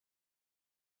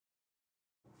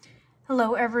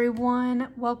Hello everyone,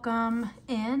 welcome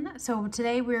in. So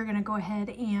today we're going to go ahead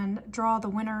and draw the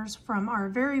winners from our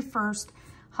very first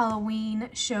Halloween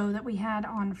show that we had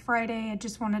on Friday. I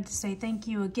just wanted to say thank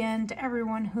you again to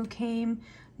everyone who came,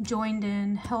 joined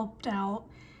in, helped out,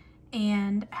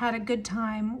 and had a good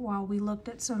time while we looked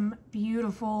at some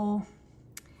beautiful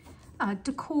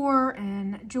decor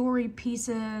and jewelry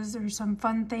pieces. There's some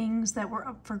fun things that were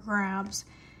up for grabs.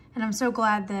 And I'm so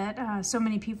glad that so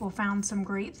many people found some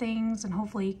great things and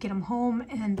hopefully get them home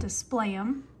and display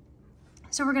them.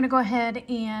 So we're gonna go ahead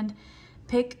and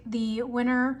pick the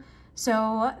winner.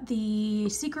 So the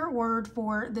secret word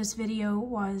for this video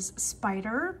was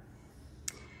spider.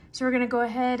 So we're gonna go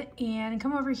ahead and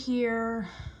come over here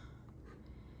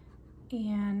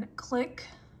and click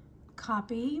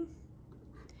copy.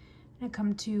 And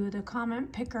come to the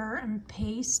comment picker and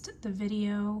paste the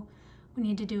video. We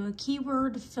need to do a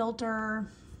keyword filter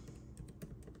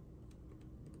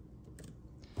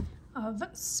of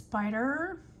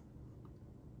spider.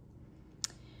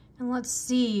 And let's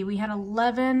see, we had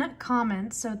 11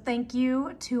 comments. So thank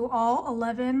you to all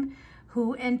 11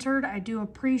 who entered. I do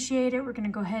appreciate it. We're gonna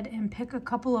go ahead and pick a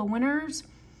couple of winners.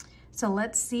 So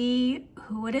let's see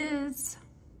who it is.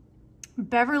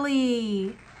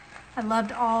 Beverly. I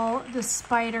loved all the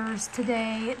spiders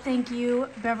today. Thank you,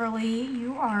 Beverly.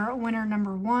 You are winner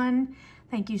number 1.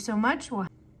 Thank you so much.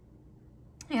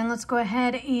 And let's go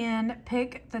ahead and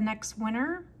pick the next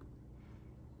winner.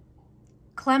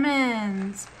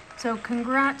 Clemens. So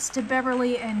congrats to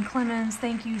Beverly and Clemens.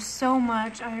 Thank you so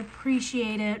much. I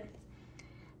appreciate it.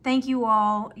 Thank you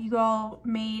all. You all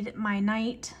made my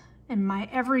night and my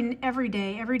every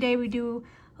day. Every day we do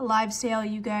a live sale,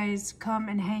 you guys come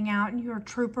and hang out and you're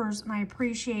troopers and I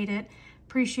appreciate it.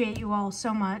 Appreciate you all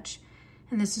so much.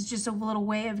 And this is just a little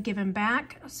way of giving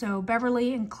back. So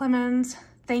Beverly and Clemens,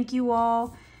 thank you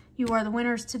all. You are the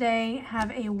winners today. Have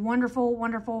a wonderful,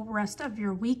 wonderful rest of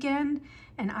your weekend.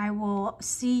 And I will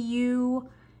see you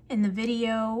in the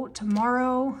video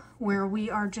tomorrow where we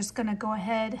are just gonna go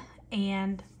ahead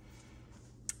and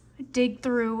dig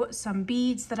through some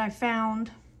beads that I found.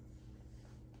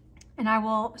 And I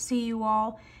will see you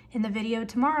all in the video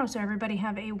tomorrow. So everybody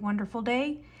have a wonderful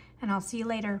day and I'll see you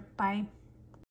later. Bye.